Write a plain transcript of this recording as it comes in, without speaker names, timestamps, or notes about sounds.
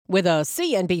With a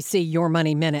CNBC Your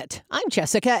Money Minute, I'm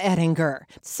Jessica Ettinger.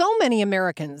 So many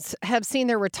Americans have seen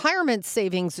their retirement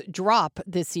savings drop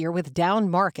this year with down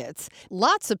markets.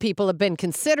 Lots of people have been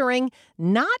considering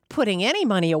not putting any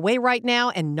money away right now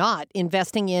and not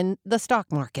investing in the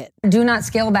stock market. Do not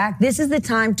scale back. This is the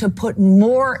time to put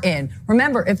more in.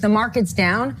 Remember, if the market's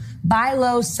down, buy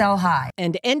low, sell high.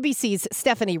 And NBC's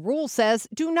Stephanie Ruhle says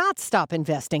do not stop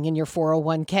investing in your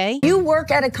 401k. You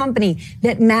work at a company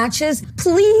that matches,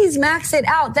 please max it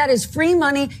out. That is free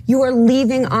money you are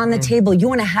leaving on the table. You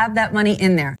want to have that money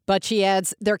in there. But she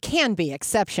adds there can be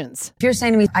exceptions. If you're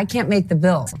saying to me, I can't make the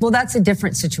bills, well, that's a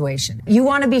different situation. You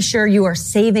want to be sure you are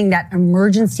saving that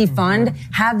emergency fund,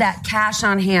 have that cash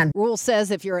on hand. Ruhle says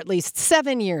if you're at least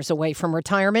 7 years away from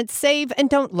retirement, save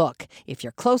and don't look. If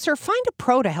you're closer, find a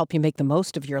pro to help you make the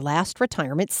most of your last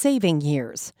retirement saving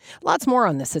years. Lots more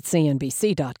on this at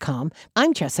CNBC.com.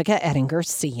 I'm Jessica Ettinger,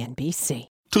 CNBC.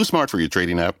 Too smart for your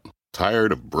trading app?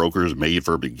 Tired of brokers made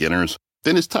for beginners?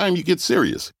 Then it's time you get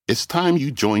serious. It's time you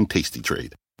join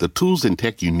tastytrade, the tools and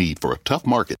tech you need for a tough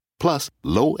market, plus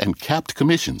low and capped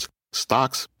commissions,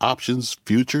 stocks, options,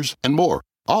 futures, and more,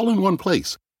 all in one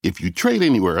place. If you trade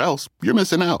anywhere else, you're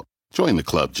missing out. Join the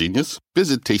club, genius.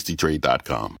 Visit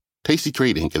tastytrade.com. Tasty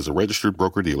Trade Inc. is a registered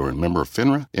broker-dealer and member of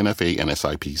FINRA, NFA, and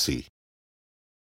SIPC.